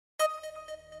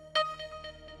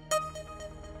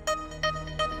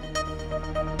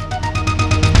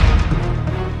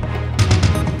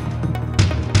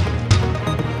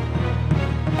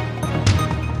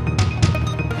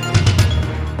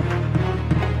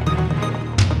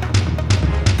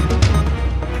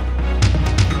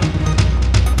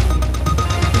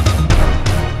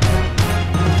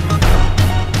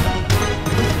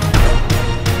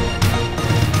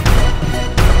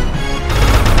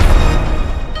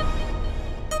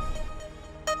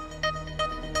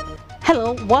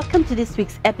Hello, welcome to this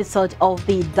week's episode of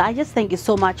the Digest. Thank you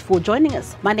so much for joining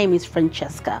us. My name is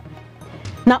Francesca.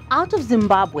 Now, out of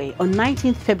Zimbabwe on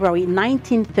 19th February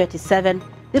 1937,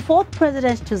 the fourth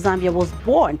president to Zambia was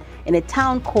born in a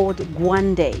town called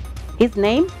Gwande. His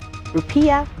name,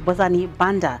 Rupiah Bwezani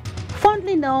Banda,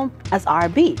 fondly known as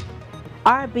RB.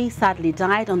 RB sadly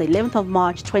died on the 11th of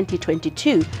March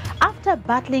 2022 after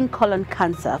battling colon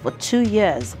cancer for 2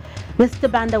 years.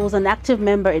 Mr. Banda was an active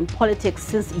member in politics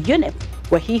since UNIP,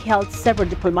 where he held several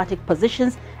diplomatic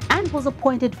positions and was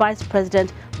appointed vice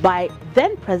president by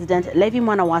then-President Levi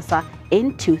Mwanawasa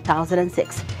in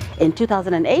 2006. In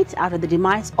 2008, after the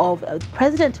demise of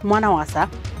President Mwanawasa,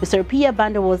 Mr. Rupiah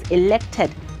Banda was elected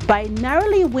by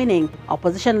narrowly winning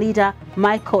opposition leader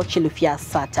Michael Chilufya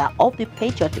Sata of the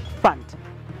Patriotic Front.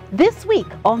 This week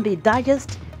on the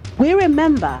Digest, we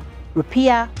remember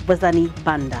Rupiah Bwezani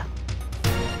Banda.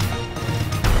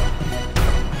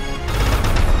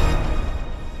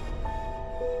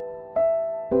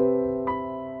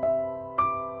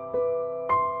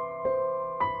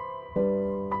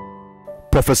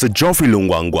 Professor Geoffrey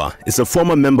Lungwangwa is a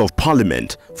former member of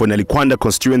parliament for Nalikwanda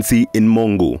constituency in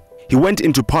Mongu. He went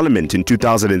into parliament in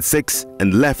 2006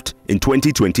 and left in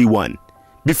 2021.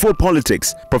 Before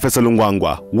politics, Professor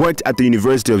Lungwangwa worked at the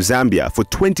University of Zambia for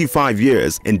 25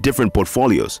 years in different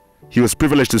portfolios. He was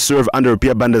privileged to serve under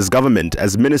Rupiah Banda's government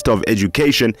as Minister of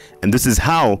Education, and this is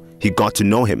how he got to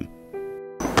know him.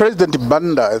 President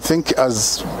Banda, I think,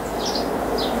 as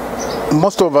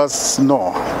most of us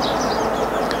know,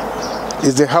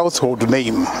 is a household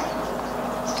name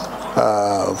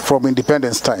from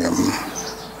independence time.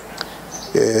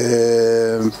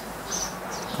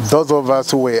 Those of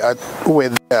us who were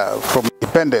there from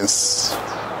independence,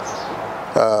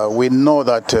 we know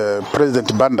that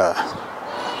President Banda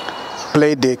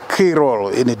played a key role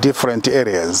in different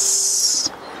areas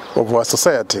of our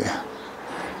society.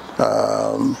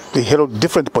 He held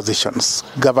different positions: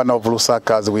 Governor of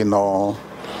Lusaka, as we know,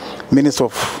 Minister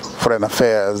of Foreign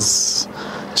Affairs,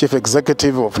 Chief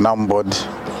Executive of NAMBOD,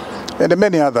 and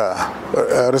many other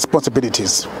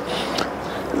responsibilities.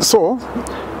 So,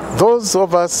 those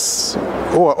of us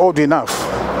who are old enough,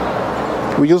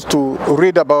 we used to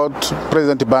read about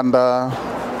President Banda,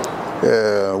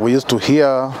 we used to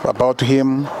hear about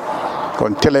him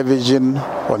on television,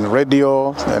 on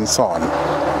radio, and so on.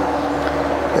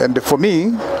 And for me,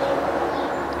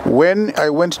 when I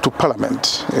went to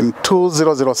Parliament in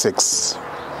 2006,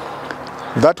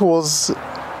 that was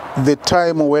the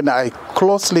time when I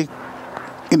closely,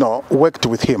 worked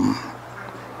with him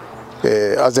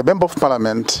as a member of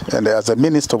Parliament and as a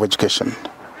Minister of Education.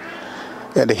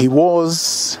 And he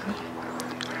was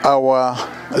our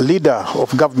leader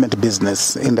of government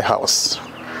business in the House,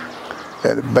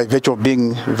 by virtue of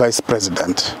being Vice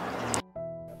President.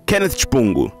 Kenneth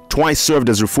Chipungu twice served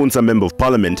as Rufunza Member of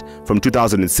Parliament from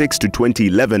 2006 to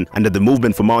 2011 under the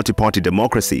Movement for Multi-Party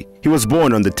Democracy. He was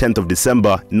born on the 10th of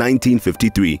December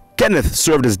 1953. Kenneth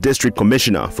served as District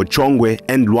Commissioner for Chongwe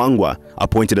and Luangwa,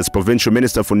 appointed as Provincial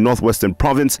Minister for Northwestern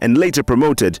Province, and later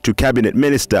promoted to Cabinet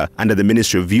Minister under the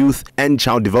Ministry of Youth and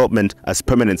Child Development as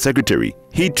Permanent Secretary.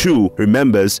 He too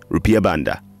remembers Rupiah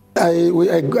Banda.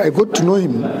 I got to know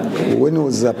him when he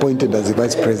was appointed as the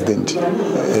Vice President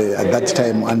at that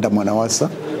time under Mwanawasa,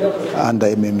 under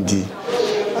MMD.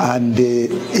 And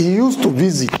he used to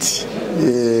visit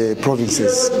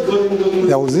provinces.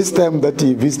 There was this time that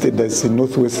he visited us in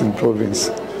Northwestern Province,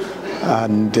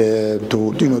 and to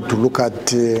look at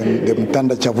the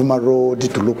Mtanda Chavuma Road,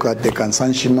 to look at the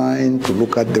Kansanshi mine, to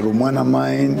look at the Rumwana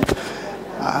mine,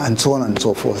 and so on and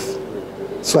so forth.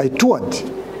 So I toured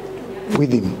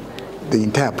with him the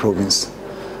entire province,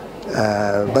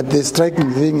 but the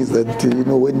striking thing is that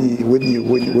when he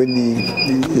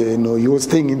was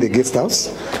staying in the guest house,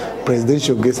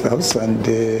 presidential guest house, and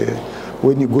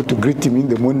when you go to greet him in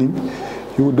the morning,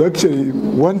 he would actually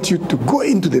want you to go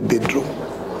into the bedroom.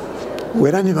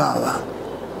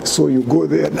 So you go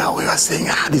there. Now we are saying,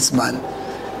 this man,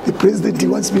 the president, he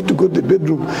wants me to go to the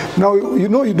bedroom. Now, you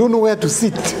don't know where to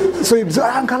sit. So he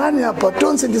said,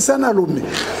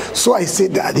 so I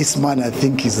said, this man, I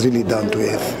think, is really down to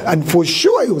earth. And for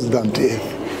sure, he was down to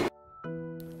earth.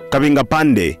 Kabinga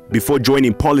Pande, before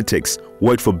joining politics,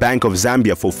 worked for Bank of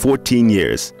Zambia for 14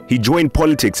 years. He joined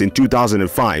politics in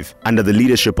 2005 under the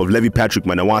leadership of Levi Patrick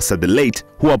Mwanawasa the late,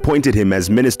 who appointed him as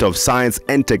Minister of Science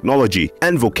and Technology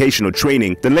and Vocational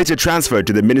Training, then later transferred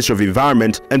to the Ministry of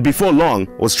Environment, and before long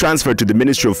was transferred to the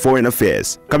Ministry of Foreign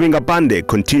Affairs. Kabinga Pande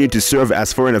continued to serve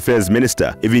as Foreign Affairs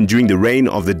Minister even during the reign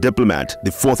of the Diplomat,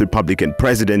 the fourth Republican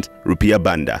President, Rupiah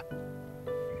Banda.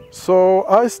 So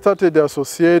I started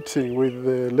associating with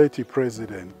the late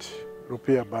President,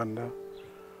 Rupiah Banda,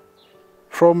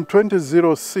 From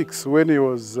 2006, when he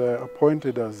was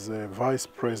appointed as vice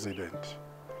president,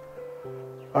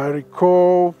 I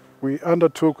recall we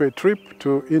undertook a trip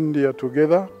to India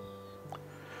together.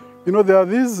 You know, there are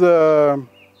these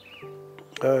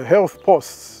health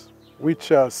posts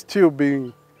which are still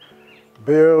being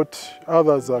built,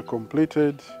 others are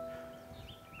completed.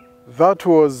 That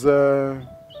was the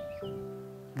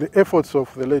efforts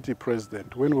of the late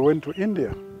president when we went to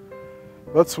India.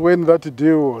 That's when that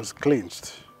deal was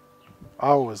clinched.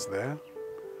 I was there.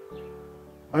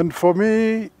 And for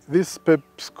me, this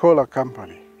Pepsi-Cola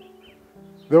company,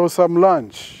 there was some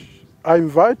lunch. I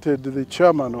invited the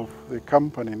chairman of the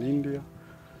company in India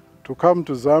to come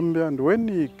to Zambia, and when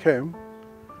he came,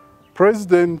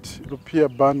 President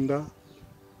Rupiah Banda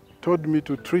told me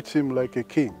to treat him like a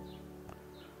king.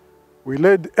 We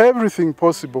laid everything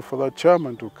possible for that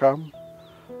chairman to come,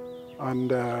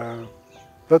 and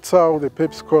that's how the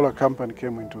Pepsi-Cola company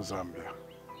came into Zambia.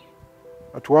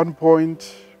 At one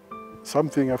point,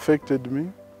 something affected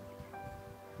me.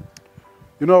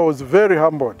 You know, I was very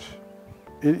humbled.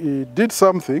 He did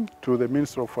something to the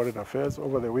Minister of Foreign Affairs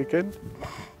over the weekend.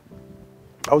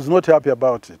 I was not happy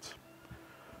about it.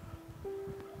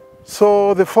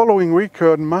 So the following week,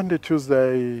 on Monday,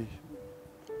 Tuesday,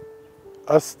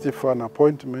 I asked for an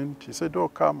appointment. He said, oh,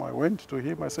 come. I went to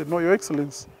him. I said, no, Your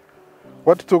Excellency,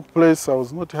 what took place, I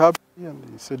was not happy. And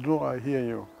he said, no, I hear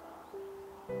you.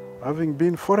 Having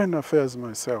been Foreign Affairs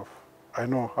myself, I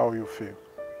know how you feel.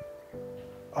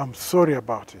 I'm sorry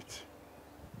about it.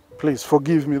 Please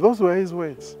forgive me. Those were his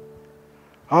words.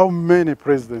 How many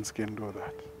presidents can do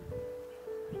that?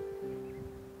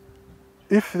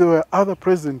 If there were other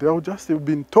presidents, I would just have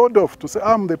been told off to say,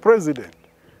 I'm the president.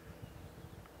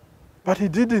 But he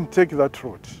didn't take that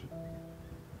route.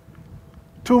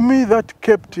 To me, that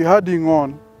kept adding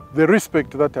on the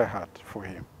respect that I had for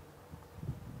him.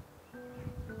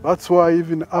 That's why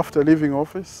even after leaving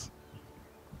office,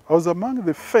 I was among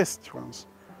the first ones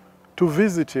to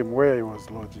visit him where he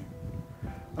was lodging.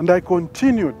 And I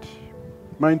continued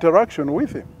my interaction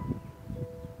with him.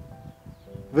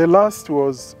 The last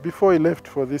was before he left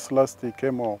for this last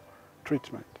chemo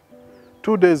treatment.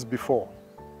 2 days before,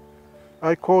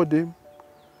 I called him.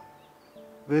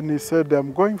 Then he said,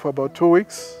 I'm going for about 2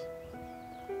 weeks.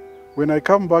 When I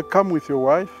come back, come with your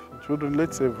wife. Children,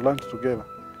 let's have lunch together.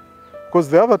 Because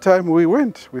the other time we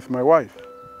went with my wife,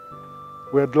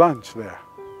 we had lunch there.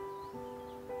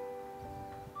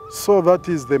 So that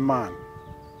is the man.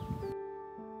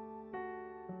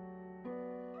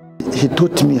 He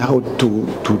taught me how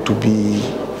to be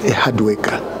a hard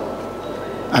worker.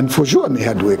 And for sure I'm a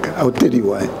hard worker. I'll tell you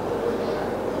why.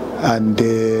 And,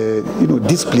 you know,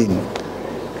 discipline.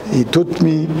 He taught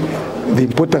me the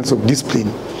importance of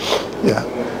discipline. Yeah.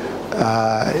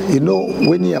 You know,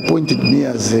 when he appointed me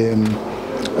as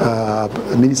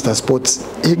Minister of Sports,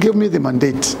 he gave me the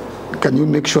mandate. Can you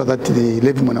make sure that the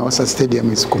Levi Mwanawasa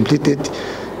Stadium is completed,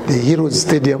 the Heroes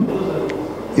Stadium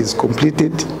is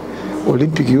completed,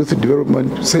 Olympic Youth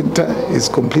Development Center is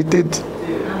completed,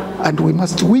 and we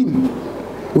must win.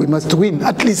 We must win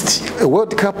at least a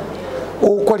World Cup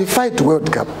or qualify to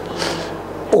World Cup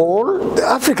or the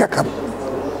Africa Cup.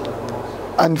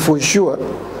 And for sure,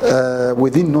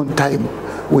 within no time,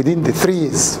 within the 3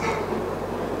 years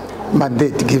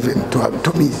mandate given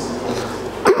to me,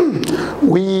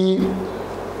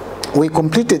 we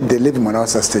completed the Levi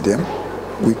Mwanawasa Stadium,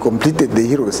 we completed the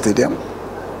Hero Stadium,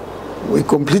 we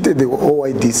completed the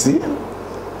OIDC,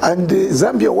 and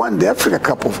Zambia won the Africa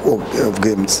Cup of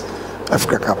games.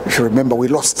 Africa Cup, if you remember, we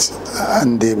lost,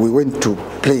 and we went to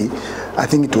play, I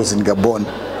think it was in Gabon.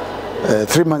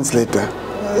 3 months later,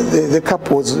 the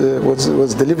cup was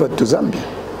delivered to Zambia.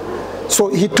 So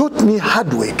he taught me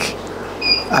hard work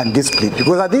and discipline,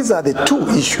 because these are the two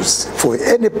issues for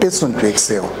any person to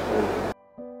excel.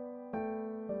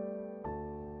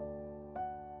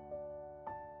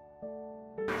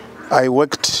 I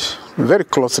worked very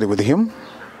closely with him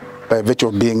by virtue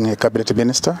of being a cabinet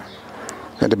minister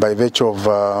and by virtue of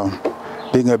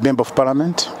being a member of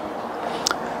parliament.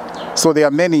 So there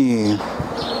are many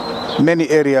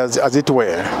areas, as it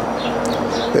were,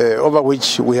 over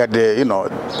which we had, you know,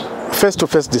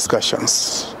 face-to-face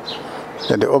discussions,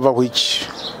 and over which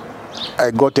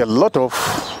I got a lot of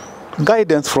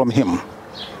guidance from him.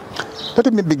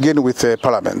 Let me begin with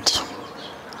Parliament.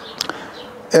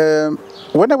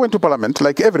 When I went to Parliament,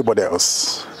 like everybody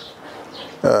else,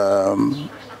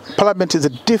 Parliament is a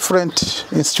different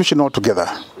institution altogether.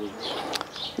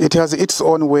 It has its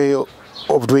own way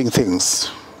of doing things.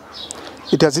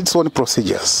 It has its own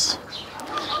procedures.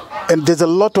 And there's a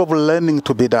lot of learning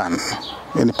to be done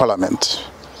in Parliament.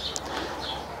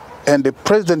 And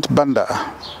President Banda,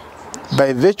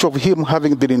 by virtue of him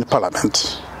having been in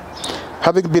Parliament,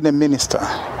 having been a minister,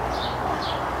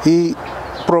 he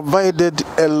provided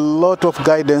a lot of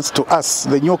guidance to us,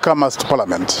 the newcomers to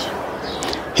Parliament.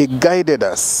 He guided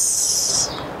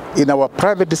us in our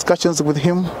private discussions with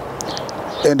him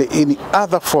and in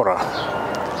other fora,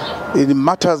 in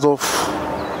matters of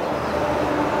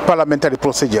parliamentary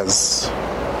procedures,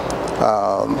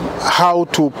 how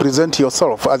to present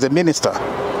yourself as a minister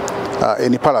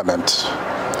in Parliament.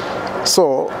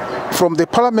 So, from the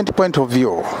Parliament point of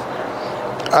view,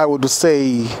 I would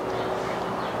say,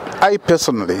 I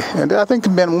personally, and I think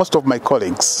most of my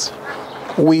colleagues,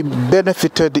 we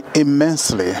benefited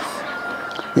immensely,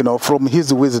 you know, from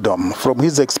his wisdom, from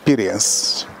his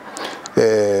experience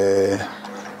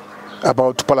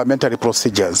about parliamentary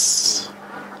procedures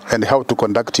and how to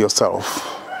conduct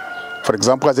yourself. For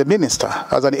example, as a minister,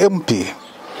 as an MP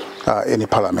in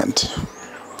Parliament.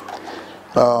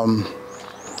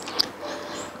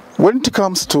 When it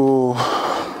comes to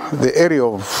the area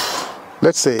of,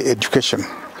 let's say, education,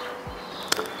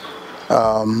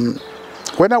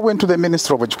 when I went to the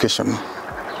Minister of Education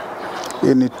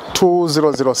in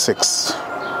 2006,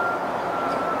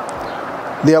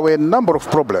 there were a number of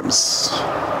problems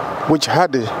which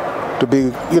had to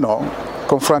be, you know,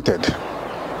 confronted.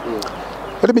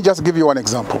 Let me just give you one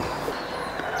example.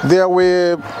 There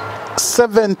were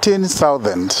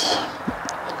 17,000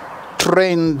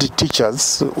 trained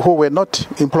teachers who were not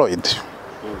employed.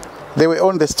 They were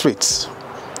on the streets.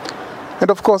 And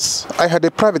of course, I had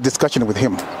a private discussion with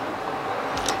him.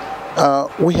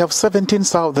 We have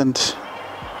 17,000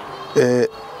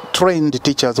 trained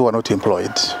teachers who are not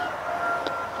employed,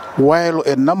 while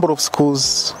a number of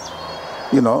schools,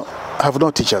 you know, have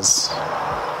no teachers.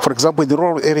 For example, in the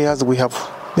rural areas, we have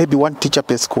maybe one teacher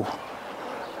per school,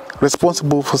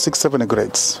 responsible for 6-7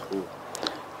 grades.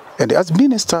 And as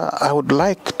minister, I would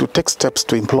like to take steps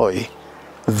to employ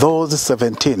those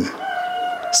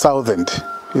 17,000,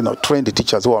 you know, trained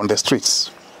teachers who are on the streets.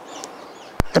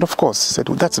 And of course, he said,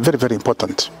 well, that's very, very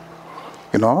important.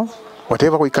 You know,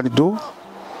 whatever we can do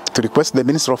to request the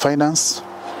Minister of Finance,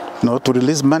 you know, to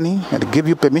release money and give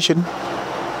you permission,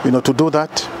 you know, to do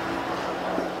that,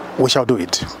 we shall do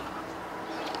it.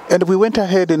 And we went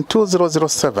ahead in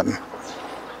 2007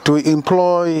 to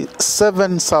employ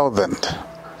 7,000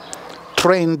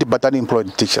 trained but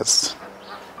unemployed teachers.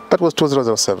 That was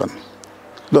 2007.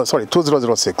 No, sorry,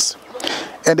 2006.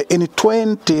 And in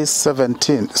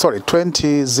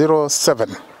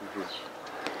 2007,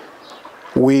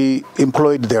 we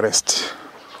employed the rest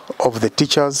of the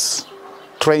teachers,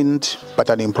 trained but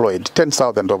unemployed,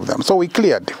 10,000 of them. So we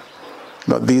cleared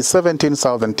the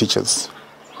 17,000 teachers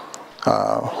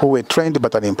who were trained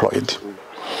but unemployed.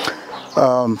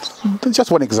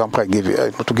 Just one example I give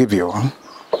you, to give you.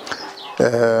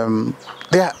 There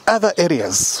are other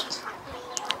areas.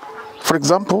 For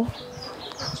example,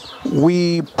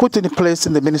 we put in place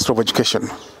in the Ministry of Education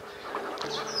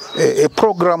a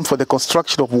program for the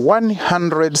construction of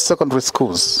 100 secondary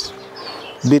schools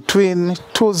between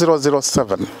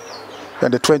 2007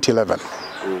 and 2011.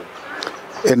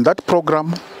 And that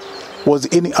program was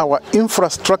in our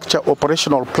infrastructure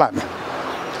operational plan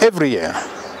every year.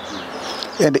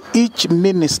 And each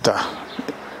minister,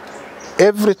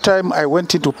 every time I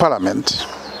went into Parliament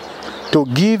to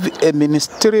give a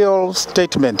ministerial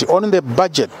statement on the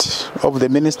budget of the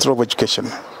Ministry of Education,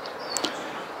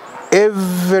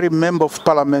 every member of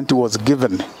Parliament was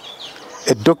given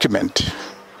a document,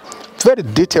 very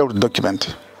detailed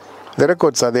document. The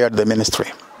records are there at the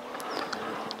ministry.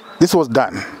 This was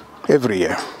done every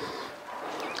year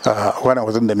when I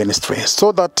was in the ministry,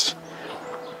 so that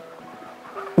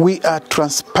we are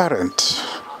transparent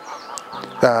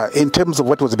in terms of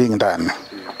what was being done.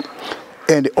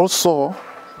 And also,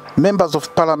 members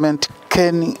of Parliament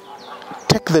can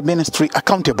take the ministry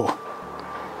accountable,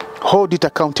 hold it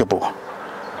accountable,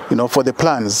 you know, for the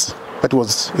plans that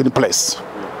was in place.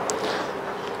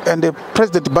 And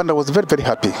President Banda was very, very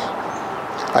happy,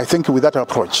 I think, with that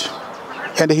approach.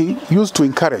 And he used to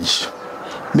encourage,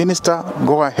 Minister,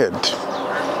 go ahead.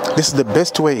 This is the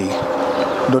best way,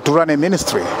 you know, to run a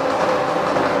ministry,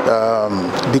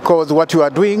 because what you are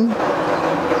doing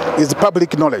is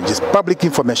public knowledge, is public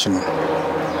information.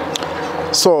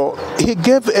 So he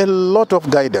gave a lot of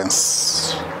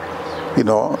guidance, you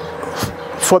know,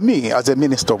 for me as a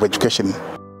Minister of Education.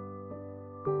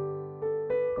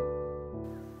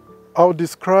 I'll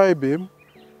describe him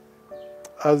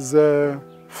as a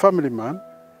family man.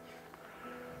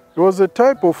 He was a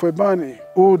type of a man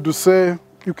who would say,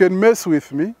 you can mess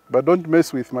with me, but don't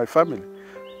mess with my family.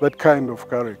 That kind of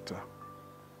character.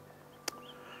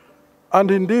 And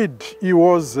indeed, he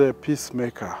was a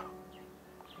peacemaker.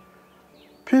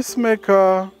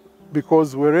 Peacemaker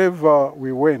because wherever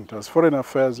we went as Foreign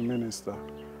Affairs Minister,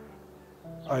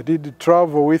 I did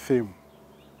travel with him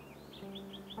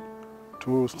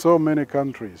to so many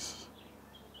countries.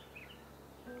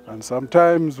 And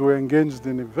sometimes we engaged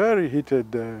in very heated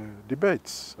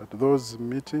debates at those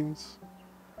meetings.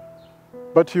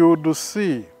 But you would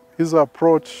see his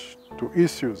approach to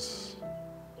issues.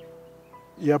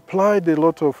 He applied a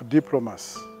lot of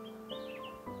diplomacy.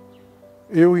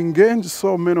 He engaged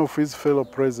so many of his fellow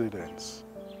presidents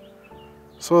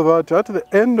so that at the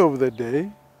end of the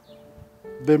day,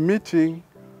 the meeting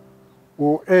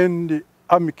will end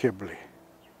amicably.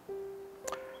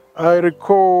 I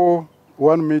recall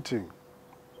one meeting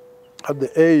at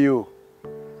the AU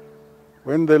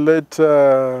when the late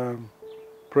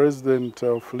president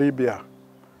of Libya,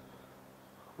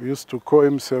 who used to call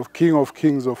himself King of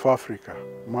Kings of Africa,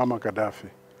 Muammar Gaddafi.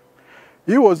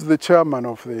 He was the chairman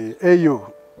of the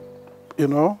AU, you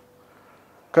know.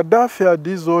 Gaddafi had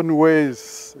his own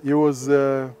ways. He was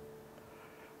in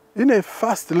a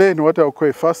fast lane, what I would call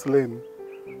a fast lane,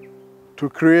 to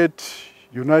create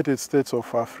United States of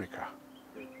Africa.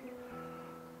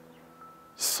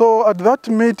 So at that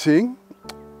meeting,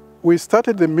 we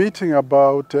started the meeting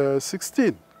about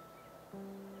 16.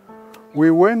 We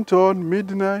went on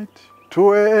midnight,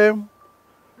 2 a.m.,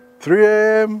 3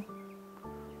 a.m.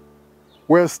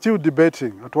 We're still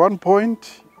debating. At one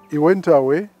point, he went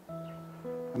away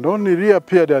and only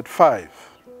reappeared at 5.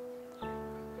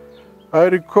 I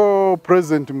recall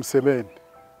President Museveni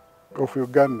of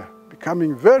Uganda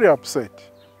becoming very upset.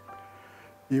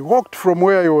 He walked from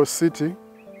where he was sitting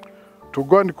to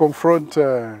go and confront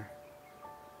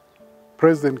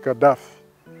President Gaddafi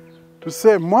to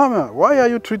say, Mama, why are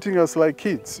you treating us like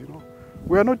kids? You know,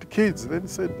 we are not kids. Then he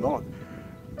said, no.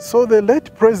 So the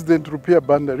late President Rupiah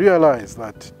Banda realized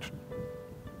that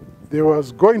there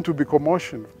was going to be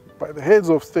commotion by the heads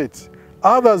of states.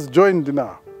 Others joined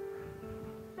now.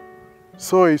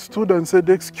 So he stood and said,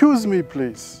 excuse me,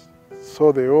 please.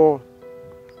 So they all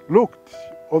looked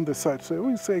on the side, said, who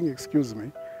is saying excuse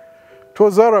me? It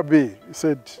was Arabi. He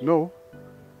said, no.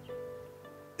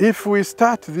 If we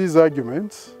start these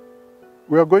arguments,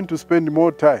 we are going to spend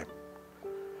more time.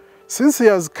 Since he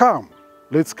has come,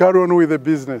 let's carry on with the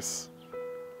business.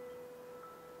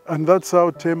 And that's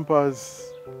how tempers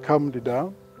calmed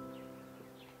down.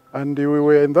 And we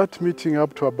were in that meeting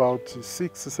up to about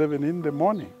 6, 7 in the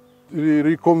morning. We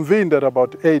reconvened at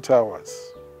about 8 hours.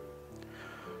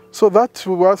 So that's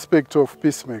the aspect of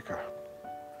peacemaker.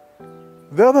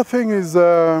 The other thing is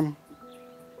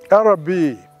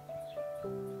Arabi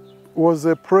was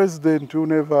a president who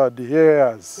never had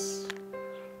years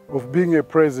of being a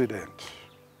president.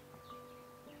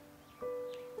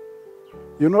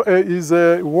 You know,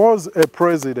 he was a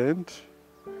president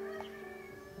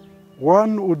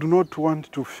one would not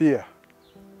want to fear,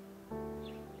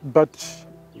 but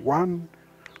one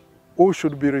who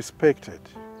should be respected.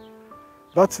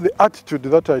 That's the attitude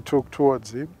that I took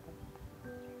towards him.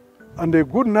 And a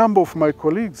good number of my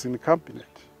colleagues in the cabinet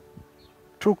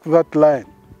took that line.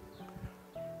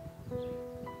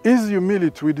 His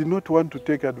humility, we did not want to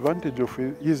take advantage of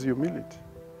his humility.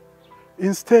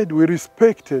 Instead, we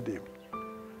respected him.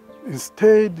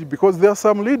 Instead, because there are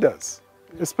some leaders,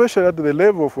 especially at the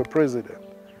level of a president,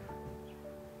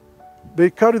 they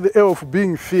carry the air of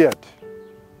being feared.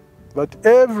 That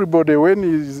everybody,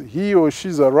 when he or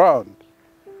she's around,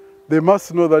 they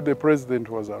must know that the president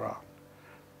was around,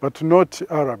 but not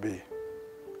Arabi.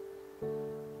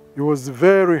 He was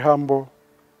very humble,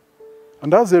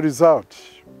 and as a result,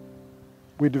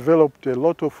 we developed a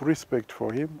lot of respect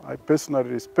for him. I personally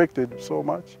respected him so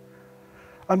much.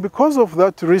 And because of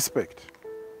that respect,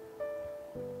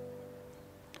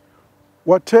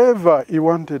 whatever he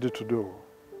wanted to do,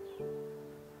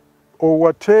 or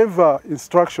whatever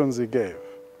instructions he gave,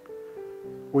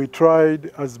 we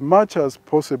tried as much as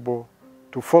possible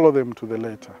to follow them to the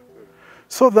letter,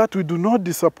 so that we do not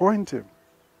disappoint him,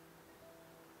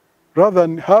 rather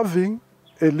than having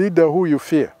a leader who you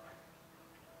fear.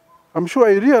 I'm sure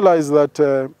I realize that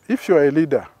if you are a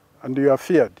leader and you are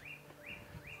feared,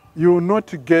 you will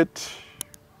not get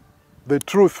the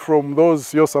truth from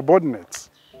those your subordinates.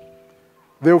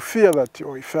 They'll fear that,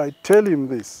 oh, if I tell him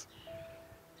this,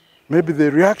 maybe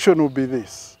the reaction will be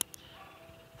this.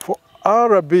 For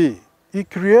Arabi, he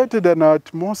created an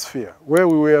atmosphere where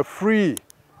we were free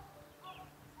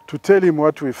to tell him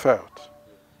what we felt.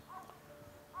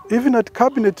 Even at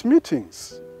cabinet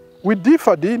meetings, we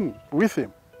differed with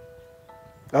him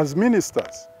as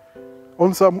ministers.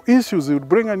 On some issues, he would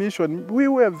bring an issue, and we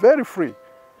were very free.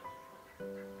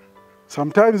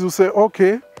 Sometimes we say,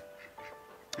 okay,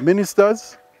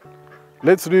 ministers,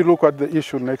 let's really look at the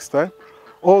issue next time.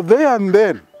 Or there and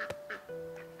then,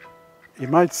 he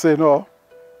might say, no,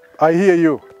 I hear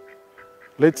you.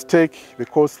 Let's take the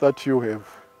course that you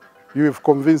have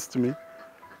convinced me.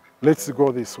 Let's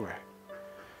go this way.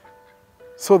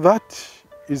 So that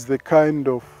is the kind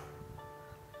of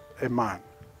a man.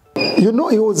 You know,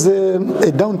 he was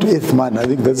a down-to-earth man. I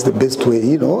think that's the best way,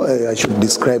 you know, I should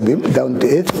describe him.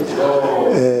 Down-to-earth,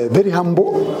 very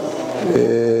humble,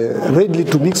 ready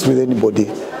to mix with anybody.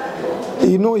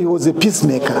 You know, he was a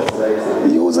peacemaker.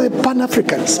 He was a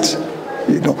Pan-Africanist,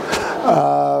 you know.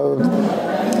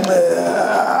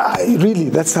 Really,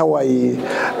 that's how I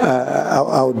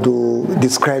would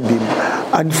describe him.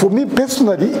 And for me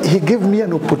personally, he gave me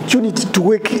an opportunity to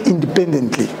work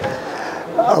independently.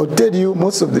 I'll tell you,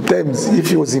 most of the times, if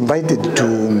he was invited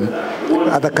to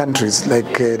other countries,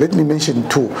 like let me mention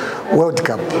 2, World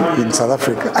Cup in South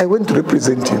Africa, I went to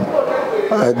represent him.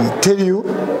 And tell you,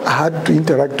 I had to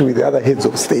interact with the other heads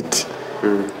of state.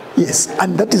 Yes,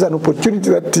 and that is an opportunity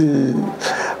that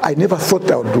I never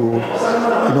thought I would,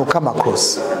 you know, come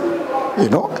across. You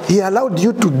know, he allowed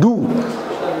you to do,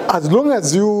 as long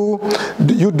as you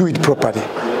do it properly.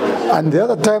 And the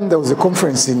other time there was a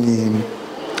conference in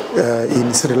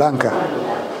Sri Lanka,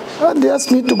 and they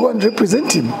asked me to go and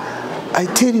represent him. I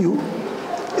tell you,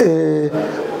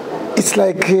 it's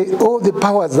like all the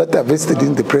powers that are vested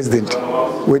in the president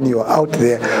when you are out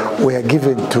there were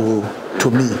given to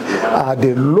me.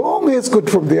 The long escort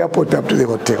from the airport up to the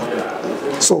hotel.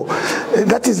 So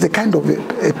that is the kind of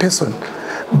a person.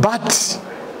 But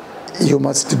you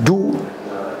must do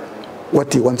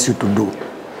what he wants you to do.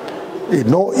 You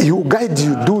know, you guide,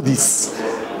 you do this,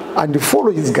 and you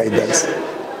follow his guidance.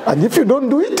 And if you don't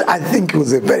do it, I think he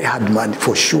was a very hard man,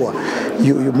 for sure.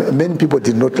 Many people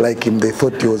did not like him. They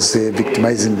thought he was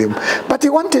victimizing them. But he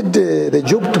wanted the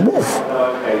job to move.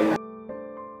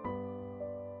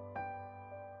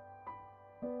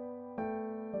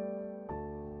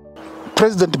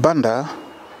 President Banda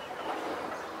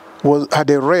had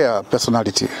a rare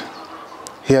personality.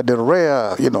 He had a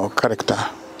rare, you know, character.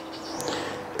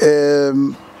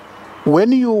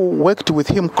 When you worked with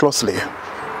him closely,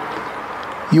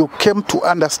 you came to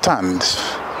understand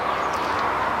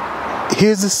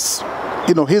his,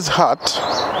 you know, his heart,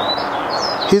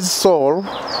 his soul,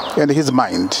 and his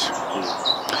mind.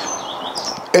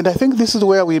 And I think this is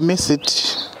where we miss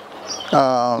it.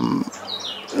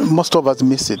 Most of us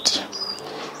miss it.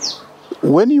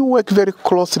 When you work very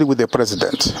closely with the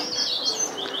president,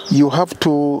 you have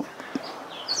to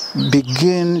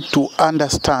begin to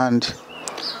understand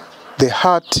the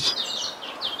heart,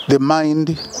 the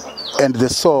mind, and the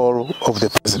soul of the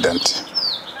president.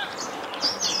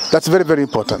 That's very, very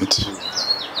important,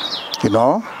 you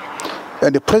know.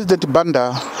 And the President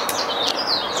Banda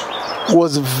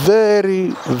was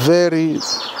very, very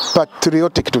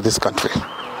patriotic to this country,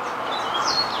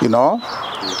 you know.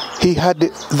 He had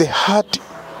the heart,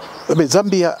 I mean,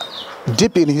 Zambia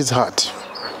deep in his heart.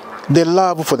 The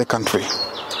love for the country,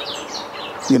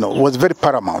 you know, was very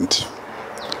paramount.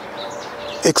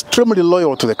 Extremely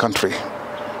loyal to the country.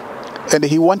 And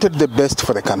he wanted the best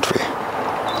for the country.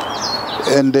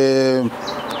 And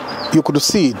you could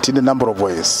see it in a number of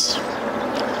ways.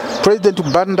 President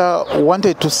Banda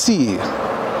wanted to see,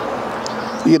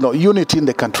 you know, unity in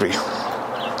the country,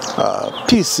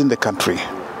 peace in the country.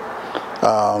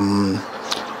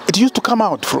 It used to come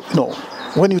out, you know,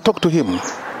 when you talk to him,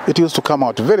 it used to come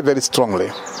out very, very strongly.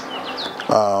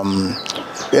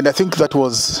 And I think that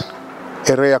was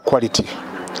a rare quality.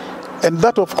 And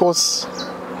that, of course,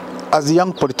 as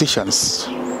young politicians,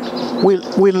 we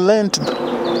learned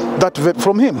that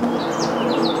from him.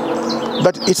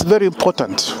 That it's very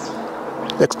important,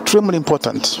 extremely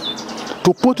important,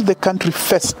 to put the country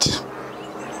first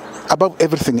above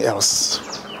everything else.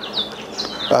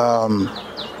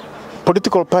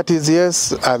 Political parties,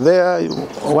 yes, are there.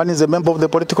 One is a member of the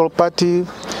political party,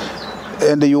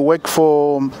 and you work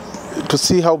to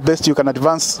see how best you can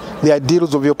advance the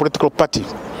ideals of your political party.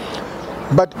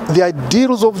 But the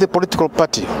ideals of the political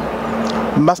party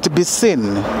must be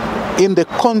seen in the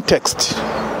context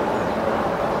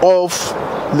of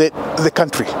the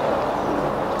country.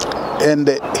 And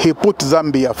he put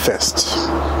Zambia first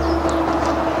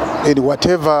in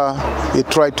whatever he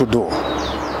tried to do.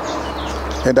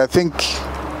 And I think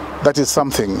that is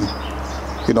something,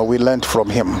 you know, we learned from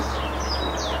him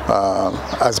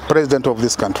as president of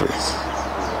this country.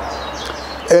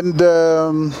 And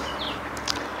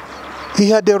he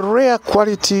had a rare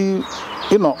quality,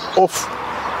 you know, of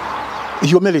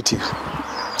humility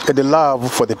and a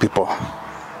love for the people.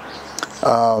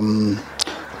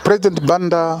 President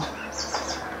Banda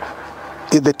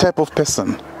is the type of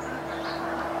person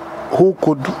who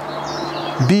could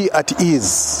be at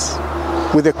ease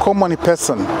with a common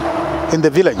person in the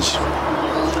village,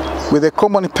 with a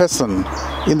common person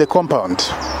in the compound,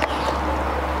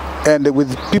 and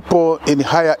with people in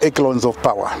higher echelons of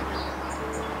power.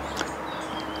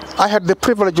 I had the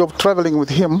privilege of traveling with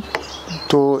him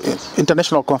to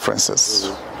international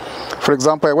conferences. For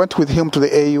example, I went with him to the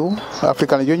AU,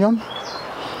 African Union.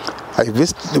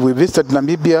 We visited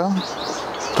Namibia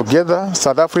together,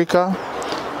 South Africa.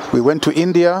 We went to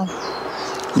India,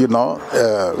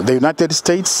 the United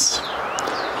States.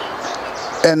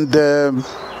 And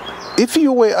if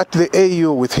you were at the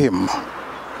AU with him,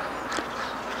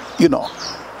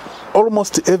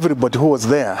 almost everybody who was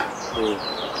there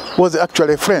was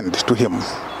actually a friend to him.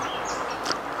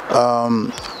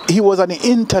 He was an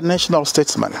international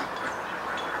statesman.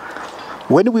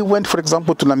 When we went, for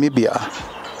example, to Namibia,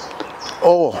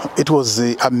 it was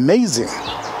amazing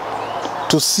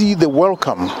to see the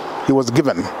welcome he was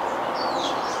given,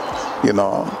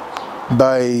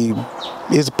 by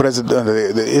his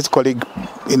president, his colleague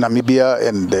in Namibia,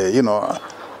 and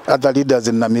other leaders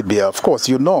in Namibia. Of course,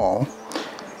 he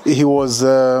was,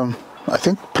 I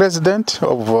think, president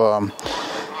of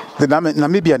the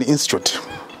Namibian Institute,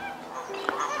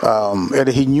 and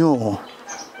he knew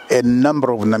a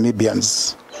number of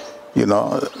Namibians,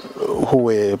 who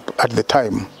were at the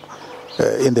time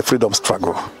in the freedom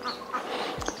struggle.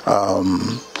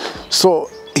 So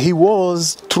he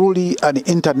was truly an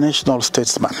international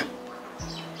statesman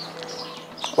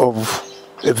of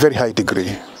a very high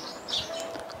degree.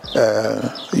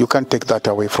 You can't take that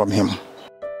away from him.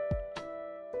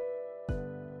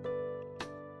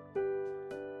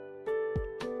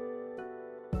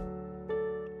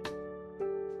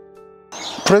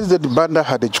 President Banda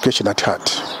had education at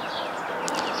heart.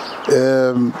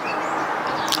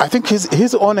 I think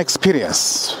his own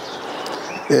experience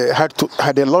had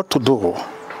a lot to do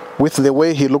with the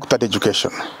way he looked at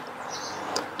education.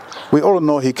 We all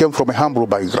know he came from a humble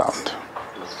background,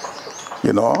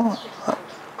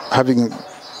 having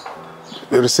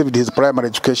received his primary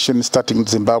education starting in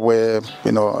Zimbabwe,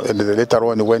 and later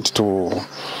on he went to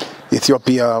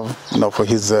Ethiopia, for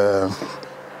his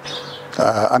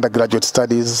undergraduate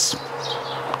studies.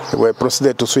 He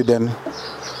proceeded to Sweden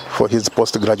for his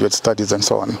postgraduate studies and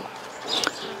so on.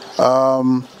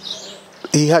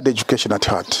 He had education at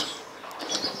heart.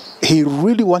 He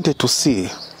really wanted to see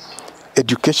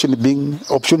education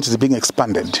opportunities being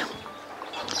expanded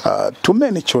to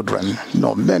many children,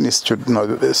 many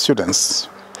students.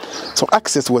 So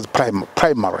access was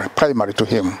primary to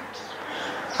him.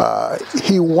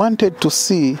 He wanted to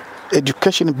see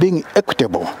education being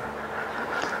equitable.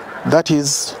 That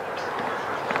is,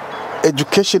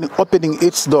 education opening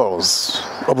its doors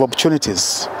of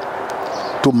opportunities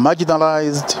to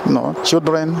marginalized,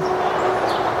 children,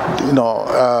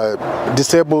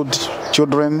 disabled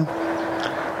children,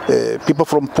 people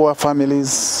from poor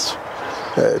families,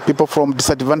 people from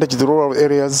disadvantaged rural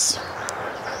areas.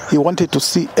 He wanted to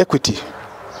see equity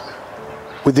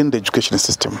within the education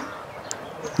system,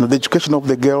 the education of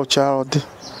the girl child,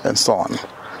 and so on.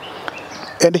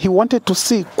 And he wanted to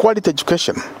see quality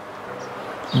education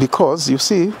because, you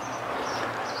see,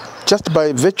 just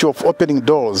by virtue of opening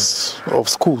doors of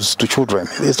schools to children,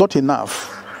 it's not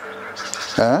enough.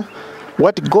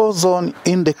 What goes on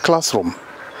in the classroom,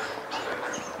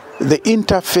 the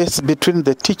interface between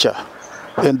the teacher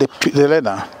and the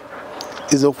learner,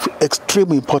 is of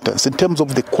extreme importance in terms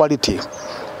of the quality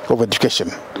of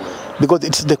education. Because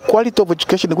it's the quality of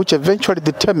education which eventually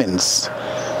determines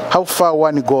how far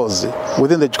one goes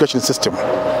within the education system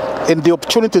and the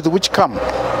opportunities which come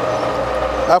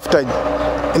after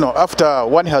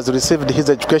one has received his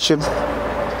education,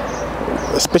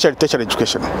 especially tertiary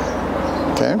education.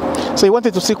 Okay? So he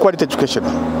wanted to see quality education.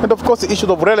 And of course the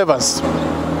issue of relevance,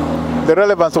 the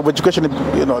relevance of education,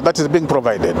 that is being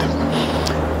provided.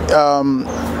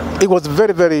 He was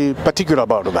very, very particular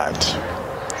about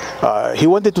that. He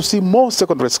wanted to see more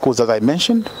secondary schools, as I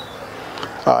mentioned.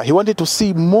 He wanted to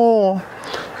see more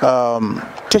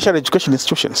tertiary education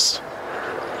institutions.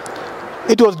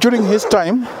 It was during his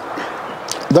time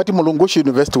that Mulungushi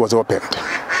University was opened.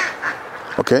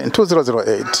 Okay, in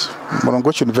 2008,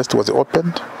 Mulungushi University was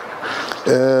opened.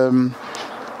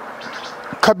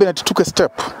 Cabinet took a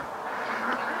step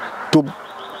to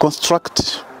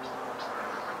construct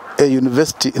a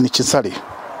university in Chisari,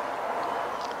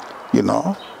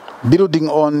 building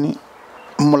on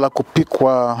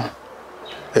Mulakupikwa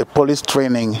police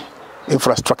training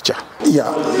infrastructure.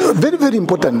 Yeah, very, very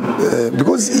important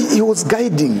because he was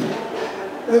guiding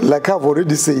like I've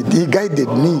already said, he guided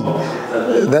me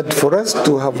that for us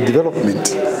to have development,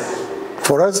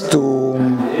 for us to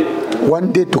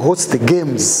one day to host the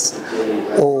games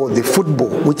or the football,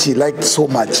 which he liked so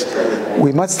much,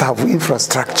 we must have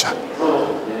infrastructure.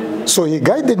 So he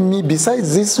guided me.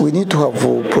 Besides this, we need to have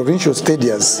provincial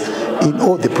stadiums in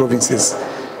all the provinces.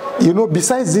 You know,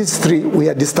 besides these three, we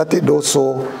had started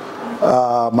also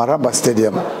Maramba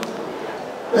Stadium.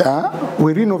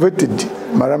 We renovated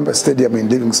Maramba Stadium in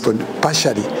Livingstone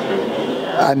partially,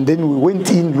 and then we went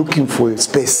in looking for a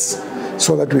space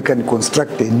so that we can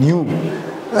construct a new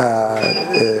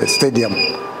stadium.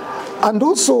 And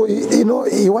also, you know,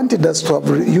 he wanted us to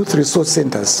have youth resource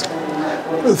centers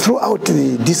throughout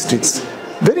the districts.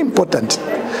 Very important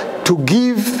to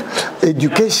give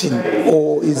education,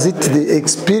 or is it the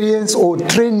experience or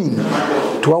training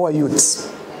to our youths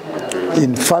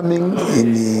in farming,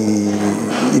 in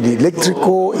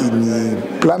electrical, in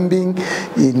plumbing,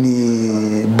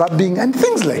 in barbing, and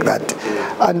things like that.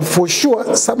 And for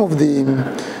sure, some of the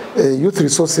youth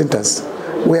resource centers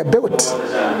were built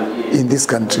in this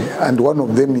country, and one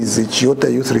of them is the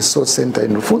Chiota Youth Resource Center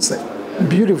in Rufunsa.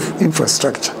 Beautiful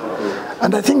infrastructure.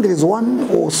 And I think there is one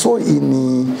also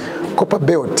in Copper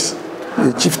Belt,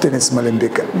 Chieftainess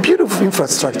Malembeka. Beautiful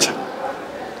infrastructure.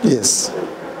 Yes.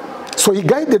 So he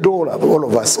guided all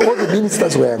of us. All the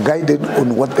ministers were guided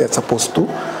on what they're supposed to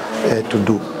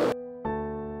do.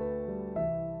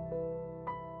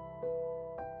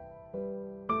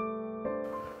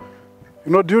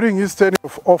 You know, during his tenure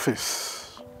of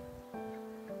office,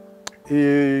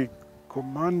 he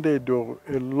commanded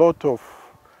a lot of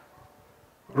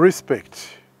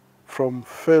respect from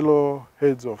fellow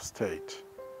heads of state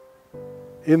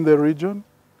in the region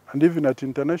and even at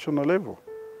international level,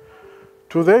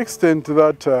 to the extent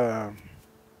that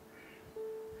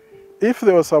if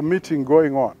there was a meeting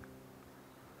going on,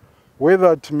 whether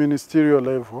at ministerial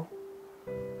level,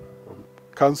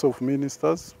 Council of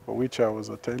Ministers, for which I was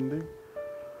attending,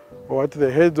 or at the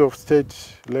head of state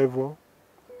level,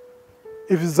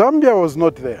 if Zambia was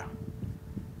not there,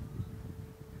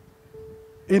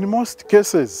 in most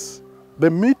cases, the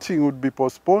meeting would be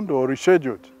postponed or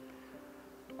rescheduled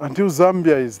until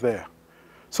Zambia is there,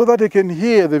 so that they can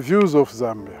hear the views of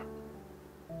Zambia.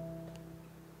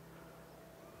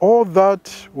 All that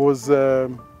was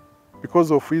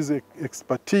because of his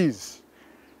expertise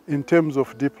in terms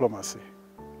of diplomacy.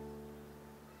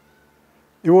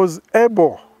 He was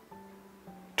able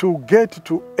to get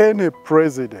to any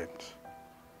president.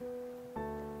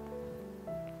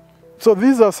 So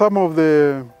these are some of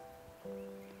the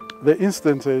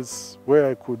instances where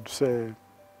I could say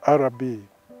Arabi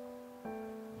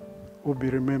will be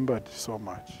remembered so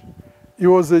much. He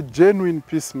was a genuine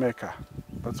peacemaker.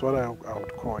 That's what I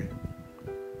would call him.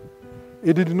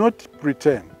 He did not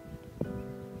pretend,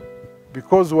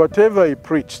 because whatever he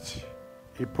preached,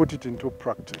 he put it into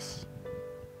practice.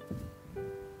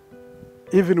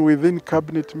 Even within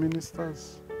cabinet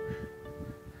ministers,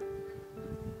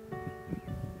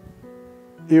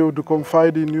 he would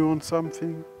confide in you on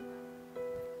something.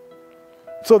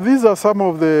 So these are some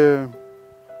of the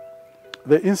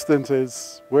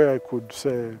instances where I could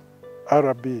say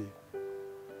Arabi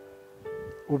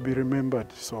will be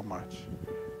remembered so much.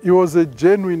 He was a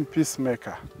genuine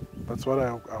peacemaker. That's what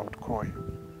I would call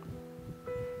him.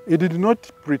 He did not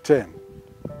pretend,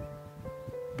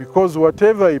 because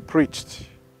whatever he preached,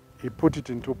 he put it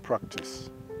into practice.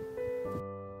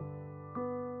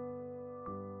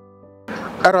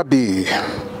 Arabi,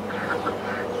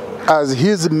 as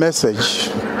his message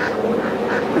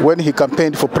when he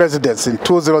campaigned for president in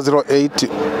 2008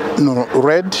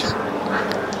 read,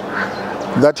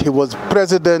 that he was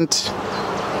president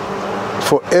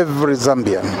for every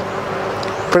Zambian,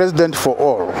 president for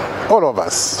all of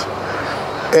us.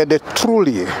 And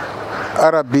truly,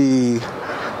 Arabi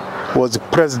was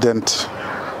president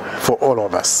for all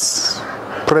of us,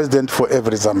 president for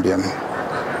every Zambian.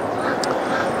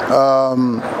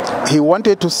 He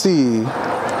wanted to see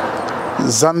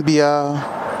Zambia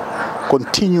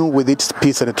continue with its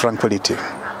peace and tranquility.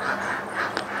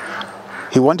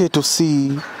 He wanted to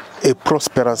see a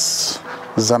prosperous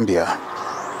Zambia.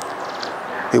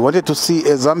 He wanted to see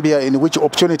a Zambia in which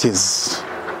opportunities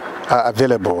are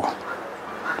available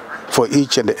for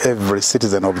each and every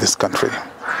citizen of this country.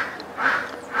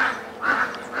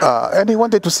 And he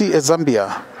wanted to see a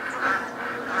Zambia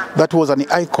that was an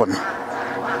icon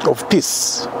of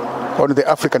peace on the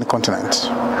African continent.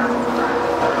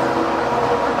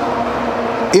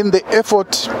 In the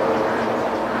effort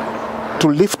to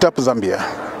lift up Zambia,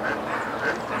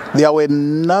 there were a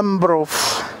number of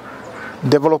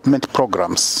development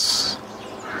programs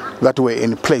that were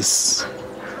in place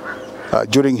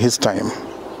during his time.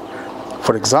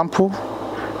 For example,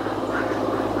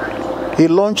 he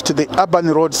launched the Urban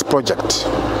Roads Project.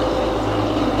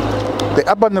 The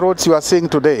urban roads you are seeing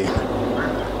today,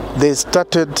 they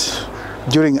started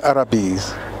during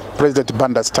President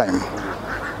Banda's time.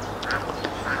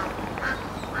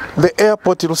 The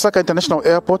airport, Lusaka International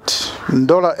Airport,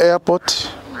 Ndola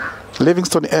Airport,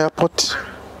 Livingston Airport,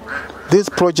 these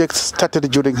projects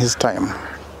started during his time.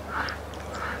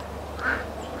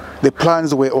 The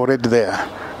plans were already there.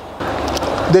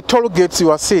 The toll gates you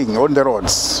are seeing on the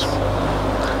roads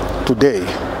today,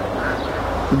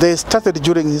 they started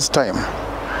during his time.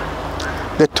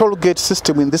 The toll gate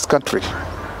system in this country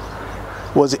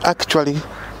was actually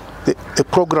the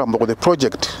program or the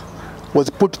project was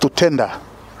put to tender.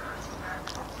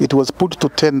 It was put to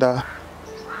tender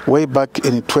way back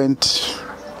in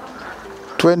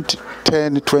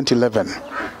 2010, 2011.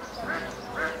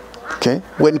 Okay,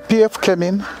 when PF came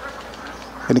in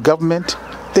the government,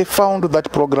 they found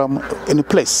that program in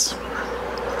place.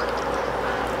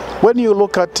 When you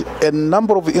look at a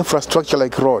number of infrastructure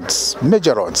like roads,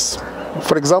 major roads,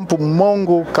 for example,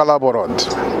 Mongu-Kalabo Road,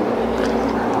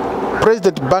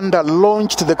 President Banda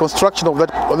launched the construction of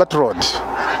that road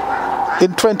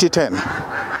in 2010.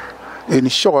 In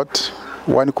short,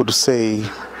 one could say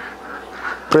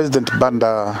President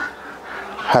Banda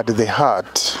had the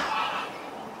heart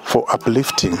for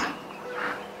uplifting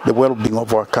the well-being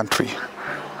of our country,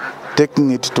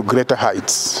 taking it to greater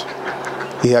heights.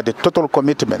 He had a total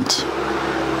commitment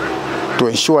to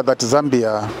ensure that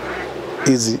Zambia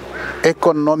is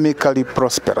economically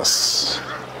prosperous,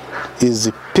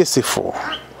 is peaceful,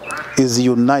 is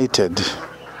united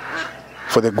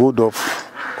for the good of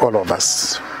all of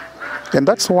us. And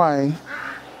that's why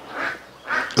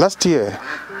last year,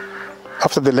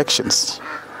 after the elections,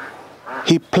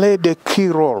 he played a key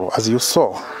role, as you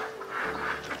saw,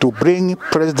 to bring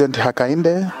President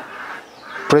Hakainde,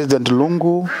 President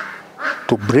Lungu,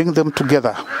 to bring them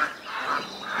together.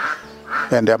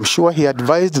 And I'm sure he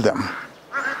advised them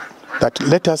that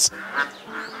let us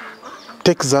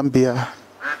take Zambia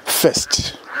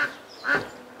first.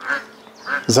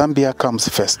 Zambia comes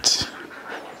first.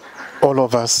 All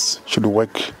of us should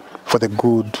work for the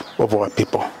good of our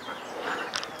people.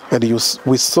 And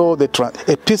we saw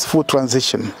a peaceful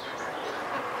transition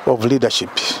of leadership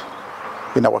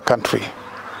in our country.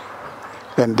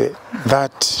 And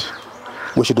that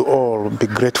we should all be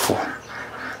grateful.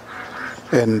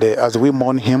 And as we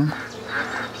mourn him,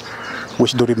 we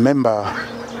should remember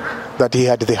that he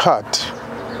had the heart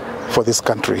for this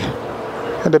country.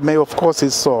 And may, of course,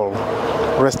 his soul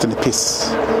rest in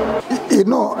peace. You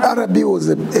know, Arabi was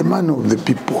a man of the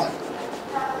people,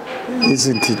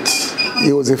 isn't it?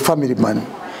 He was a family man,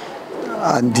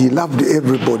 and he loved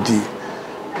everybody.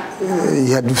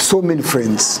 He had so many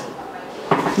friends.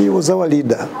 He was our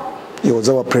leader. He was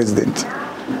our president.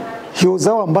 He was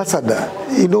our ambassador.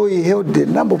 You know, he held a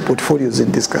number of portfolios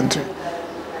in this country.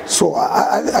 So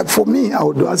for me, I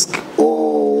would ask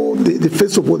all the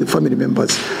first of all the family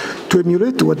members to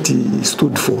emulate what he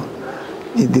stood for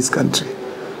in this country.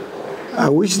 I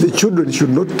wish the children should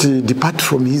not depart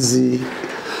from his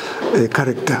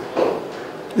character,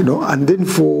 you know. And then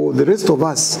for the rest of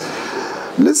us,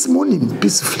 let's mourn him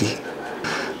peacefully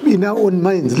in our own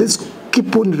minds. Let's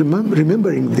keep on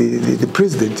remembering the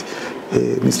president,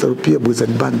 Mr. Rupiah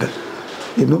Bwezani Banda,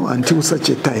 you know, until such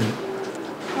a time.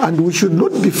 And we should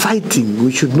not be fighting.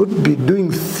 We should not be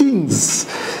doing things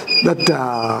that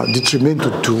are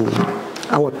detrimental to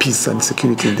our peace and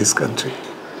security in this country.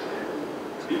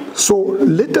 So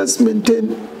let us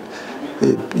maintain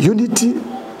unity,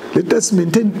 let us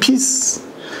maintain peace.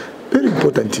 Very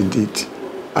important indeed,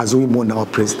 as we mourn our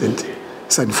president.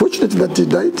 It's unfortunate that he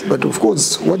died, but of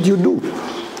course, what do you do,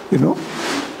 you know?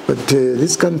 But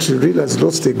this country really has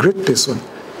lost a great person,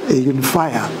 a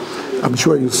unifier. I'm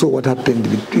sure you saw what happened,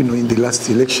 you know, in the last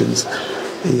elections.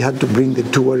 He had to bring the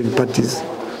two warring parties,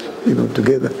 you know,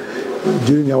 together.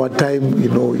 During our time, you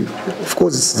know, of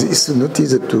course, it's not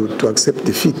easy to accept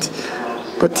defeat,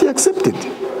 but he accepted.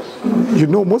 You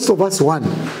know, most of us won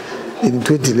in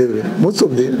 2011. Most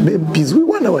of the MPs, we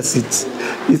won our seats.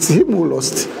 It's him who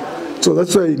lost. So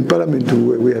that's why in Parliament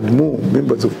we had more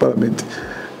members of Parliament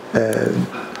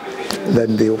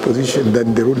than the opposition,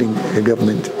 than the ruling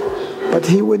government. But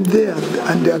he went there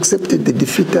and accepted the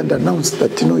defeat and announced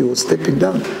that, you know, he was stepping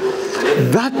down.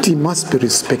 That he must be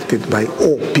respected by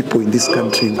all people in this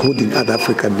country, including other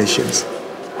African nations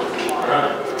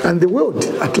and the world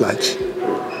at large.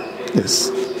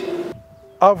 Yes.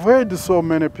 I've heard so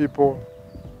many people,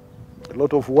 a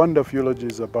lot of wonderful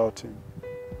eulogies about him.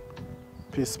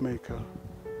 Peacemaker.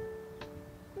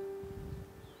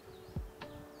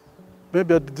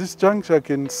 maybe at this juncture I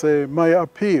can say my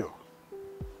appeal,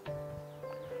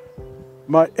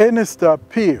 my earnest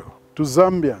appeal to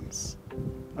Zambians,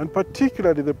 and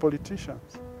particularly the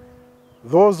politicians,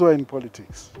 those who are in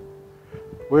politics.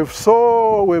 We've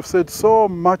said so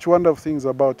much wonderful things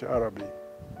about RB.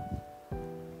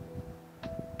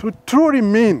 To truly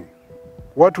mean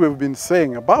what we've been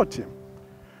saying about him,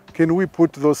 can we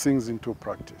put those things into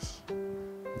practice?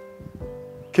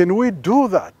 Can we do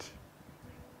that?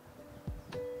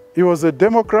 He was a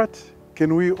Democrat.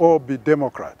 Can we all be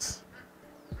Democrats?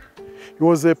 He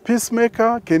was a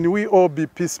peacemaker. Can we all be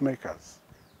peacemakers?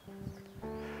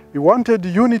 He wanted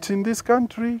unity in this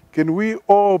country. Can we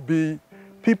all be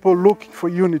people looking for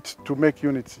unity to make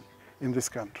unity in this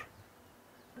country?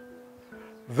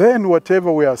 Then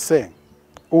whatever we are saying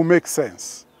will make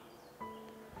sense.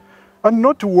 And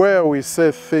not where we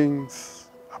say things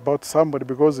about somebody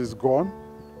because he's gone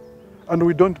and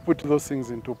we don't put those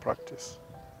things into practice.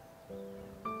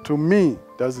 To me,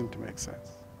 doesn't make sense.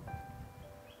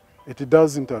 It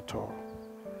doesn't at all.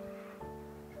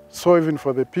 So even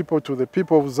for the people, to the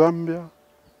people of Zambia,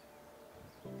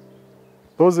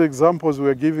 those examples we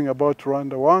are giving about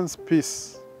Rwanda, once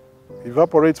peace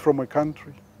evaporates from a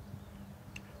country,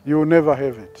 you will never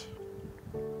have it.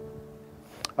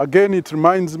 Again, it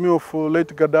reminds me of late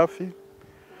Gaddafi.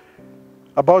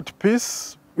 About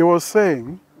peace, he was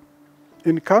saying,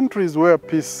 in countries where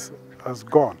peace has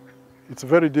gone, it's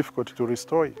very difficult to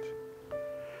restore it.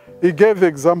 He gave the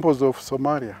examples of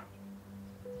Somalia.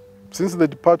 Since the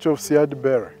departure of Siad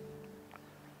Barre,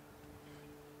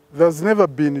 there's never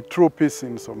been true peace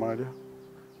in Somalia.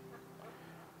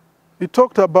 He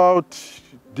talked about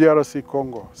DRC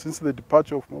Congo. Since the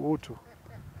departure of Mobutu,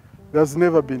 there's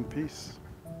never been peace.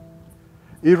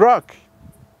 Iraq,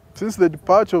 since the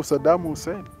departure of Saddam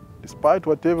Hussein, despite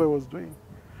whatever he was doing,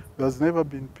 there's never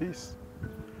been peace.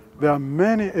 There are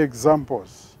many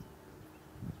examples.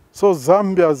 So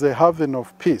Zambia is a haven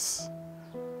of peace.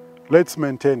 Let's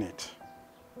maintain it.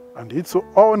 And it's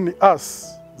only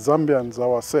us, Zambians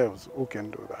ourselves, who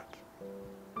can do that.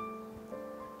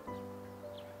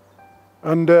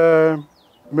 And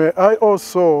may I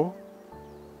also,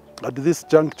 at this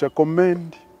juncture,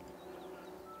 commend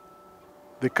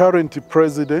the current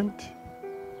president,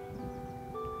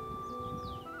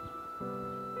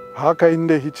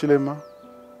 Hakainde Hichilema,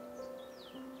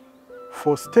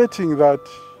 for stating that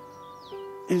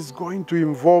he's going to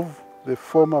involve the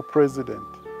former president,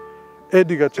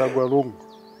 Edgar Chagwa Lungu,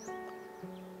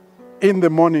 in the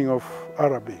mourning of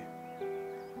RB,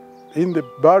 in the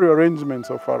burial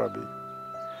arrangements of RB.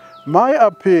 My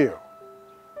appeal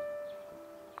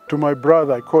to my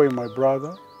brother, I call him my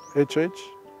brother, HH,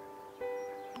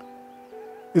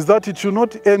 is that it should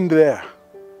not end there.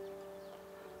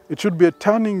 It should be a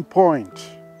turning point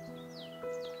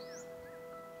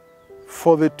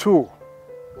for the two,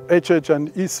 HH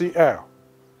and ECL,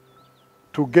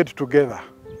 to get together.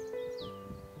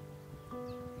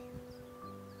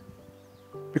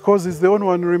 Because he's the only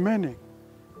one remaining.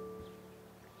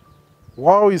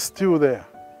 While he's still there,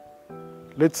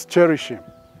 let's cherish him.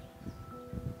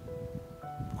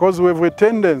 Because we have a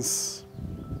tendency,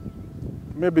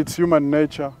 maybe it's human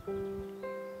nature,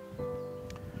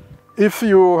 if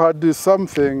you had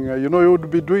something, you know, you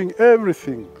would be doing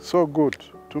everything so good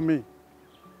to me.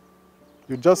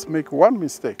 You just make one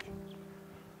mistake.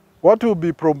 What will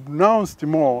be pronounced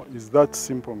more is that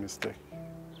simple mistake.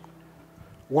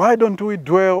 Why don't we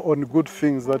dwell on good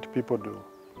things that people do?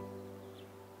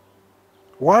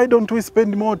 Why don't we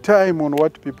spend more time on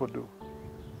what people do?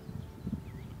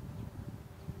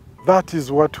 That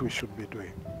is what we should be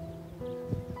doing.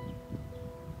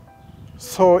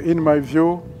 So, in my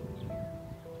view,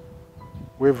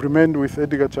 we've remained with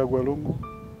Edgar Chagwa Lungu.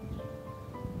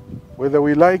 Whether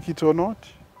we like it or not,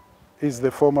 he's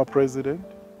the former president.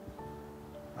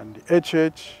 And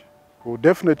HH, who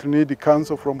definitely need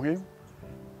counsel from him,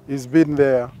 he's been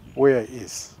there where he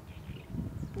is.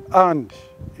 And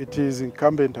it is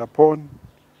incumbent upon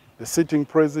the sitting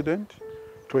president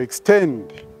to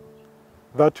extend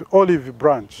that olive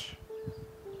branch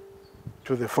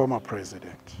to the former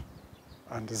president.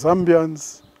 And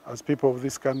Zambians, as people of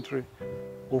this country,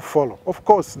 will follow. Of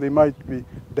course, they might be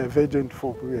divergent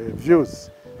views,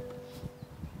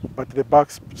 but the buck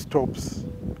stops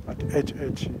at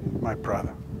HH, my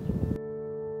brother.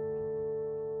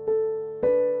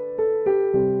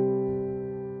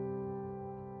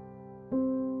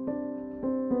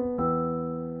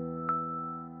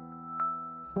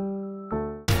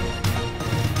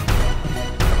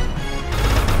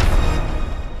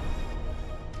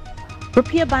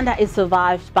 Rupiah Banda is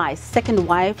survived by second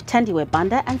wife Tendiwe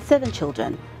Banda and 7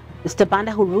 children. Mr.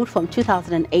 Banda, who ruled from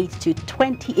 2008 to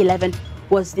 2011,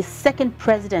 was the second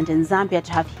president in Zambia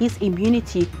to have his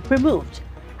immunity removed.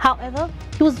 However,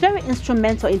 he was very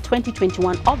instrumental in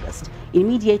 2021 August in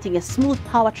mediating a smooth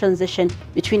power transition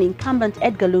between incumbent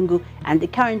Edgar Lungu and the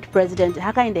current president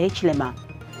Hakainde Hichilema.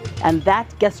 And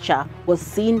that gesture was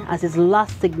seen as his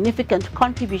last significant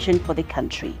contribution for the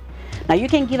country. Now you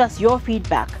can give us your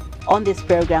feedback on this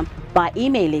program by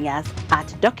emailing us at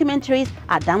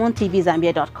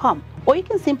documentaries@diamondtvzambia.com, or you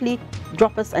can simply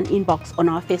drop us an inbox on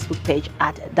our Facebook page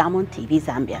at Diamond TV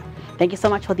Zambia. Thank you so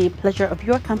much for the pleasure of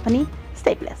your company.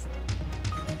 Stay blessed.